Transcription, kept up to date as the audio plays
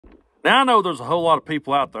Now, I know there's a whole lot of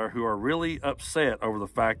people out there who are really upset over the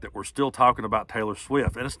fact that we're still talking about Taylor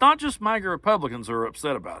Swift. And it's not just MAGA Republicans who are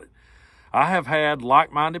upset about it. I have had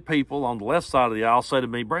like-minded people on the left side of the aisle say to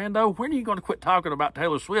me, Brando, when are you going to quit talking about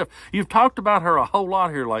Taylor Swift? You've talked about her a whole lot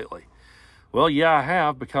here lately. Well, yeah, I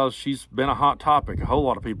have, because she's been a hot topic. A whole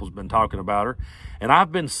lot of people's been talking about her. And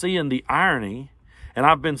I've been seeing the irony, and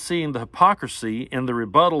I've been seeing the hypocrisy in the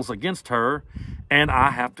rebuttals against her, and I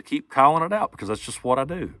have to keep calling it out because that's just what I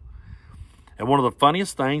do. And one of the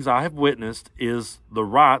funniest things I have witnessed is the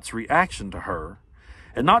right's reaction to her.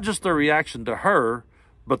 And not just their reaction to her,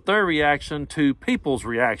 but their reaction to people's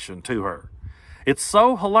reaction to her. It's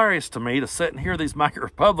so hilarious to me to sit and hear these MAGA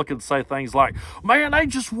Republicans say things like, man, they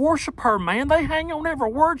just worship her, man. They hang on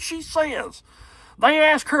every word she says. They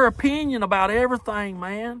ask her opinion about everything,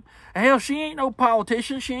 man. Hell, she ain't no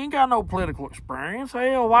politician. She ain't got no political experience.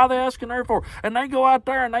 Hell, why they asking her for? And they go out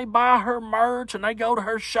there and they buy her merch and they go to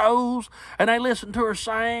her shows and they listen to her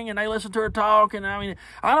sing and they listen to her talk. And I mean,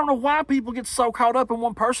 I don't know why people get so caught up in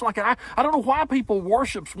one person like that. I don't know why people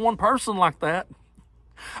worships one person like that.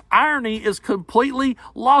 Irony is completely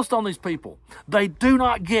lost on these people. They do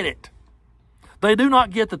not get it. They do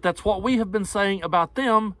not get that that's what we have been saying about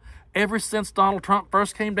them ever since Donald Trump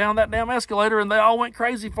first came down that damn escalator and they all went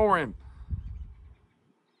crazy for him.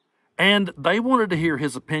 And they wanted to hear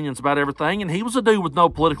his opinions about everything, and he was a dude with no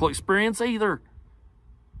political experience either.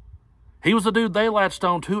 He was a dude they latched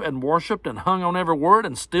on to and worshipped and hung on every word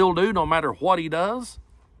and still do no matter what he does.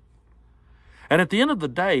 And at the end of the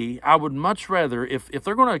day, I would much rather, if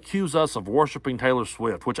they're going to accuse us of worshiping Taylor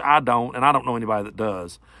Swift, which I don't, and I don't know anybody that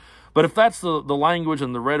does, but if that's the language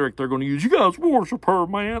and the rhetoric they're going to use, you guys worship her,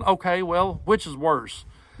 man. Okay, well, which is worse?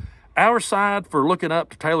 Our side for looking up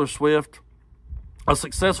to Taylor Swift, a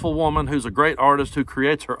successful woman who's a great artist who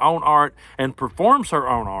creates her own art and performs her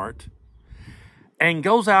own art, and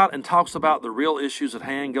goes out and talks about the real issues at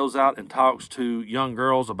hand, goes out and talks to young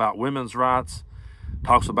girls about women's rights,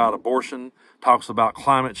 talks about abortion, talks about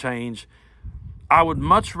climate change. I would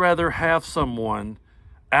much rather have someone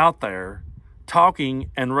out there talking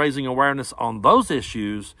and raising awareness on those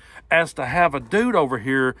issues as to have a dude over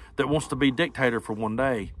here that wants to be dictator for one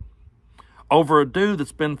day. Over a dude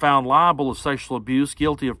that's been found liable of sexual abuse,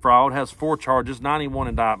 guilty of fraud, has 4 charges, 91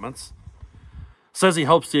 indictments, says he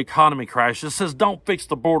hopes the economy crashes, says don't fix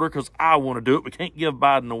the border because I want to do it. We can't give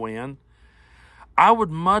Biden a win. I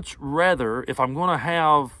would much rather, if I'm going to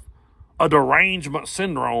have a derangement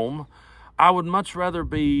syndrome, I would much rather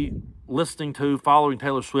be listening to, following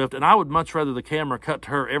Taylor Swift, and I would much rather the camera cut to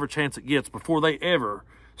her every chance it gets before they ever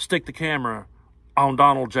stick the camera on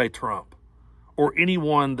Donald J. Trump or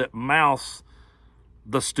anyone that mouths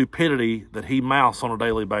the stupidity that he mouths on a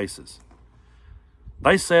daily basis.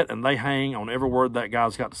 They sit and they hang on every word that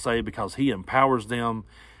guy's got to say because he empowers them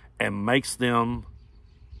and makes them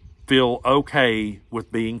feel okay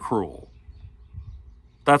with being cruel.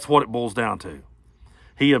 That's what it boils down to.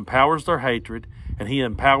 He empowers their hatred and he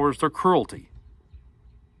empowers their cruelty.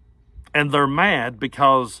 And they're mad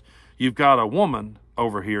because you've got a woman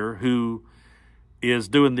over here who is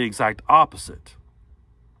doing the exact opposite.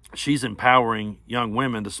 She's empowering young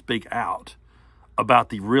women to speak out about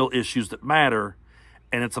the real issues that matter,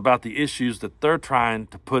 and it's about the issues that they're trying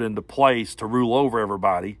to put into place to rule over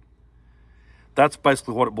everybody. That's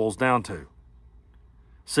basically what it boils down to.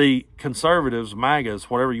 See, conservatives, MAGAs,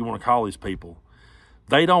 whatever you want to call these people,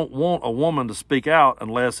 they don't want a woman to speak out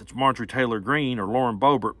unless it's Marjorie Taylor Greene or Lauren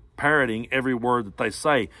Boebert parroting every word that they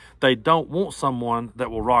say. They don't want someone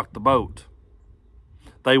that will rock the boat.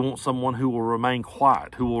 They want someone who will remain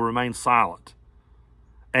quiet, who will remain silent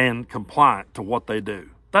and compliant to what they do.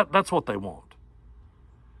 That's what they want.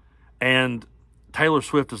 And Taylor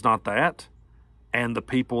Swift is not that. And the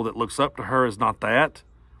people that looks up to her is not that.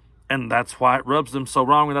 And that's why it rubs them so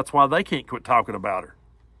wrong, and that's why they can't quit talking about her.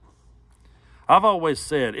 I've always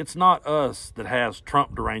said it's not us that has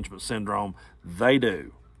Trump derangement syndrome. They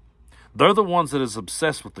do. They're the ones that is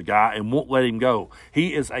obsessed with the guy and won't let him go.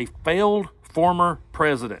 He is a failed former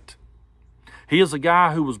president. He is a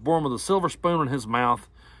guy who was born with a silver spoon in his mouth,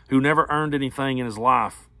 who never earned anything in his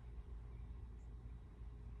life.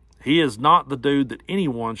 He is not the dude that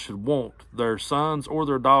anyone should want their sons or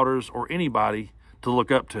their daughters or anybody to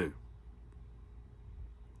look up to.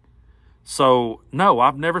 So, no,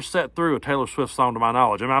 I've never sat through a Taylor Swift song to my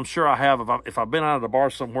knowledge. I mean, I'm sure I have. If I've been out at a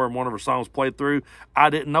bar somewhere and one of her songs played through,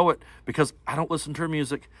 I didn't know it because I don't listen to her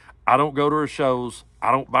music. I don't go to her shows.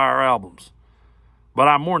 I don't buy her albums. But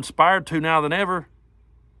I'm more inspired to now than ever,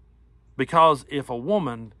 because if a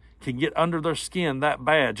woman can get under their skin that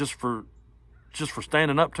bad just for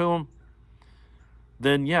standing up to them,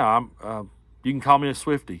 then yeah, You can call me a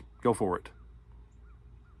Swiftie. Go for it.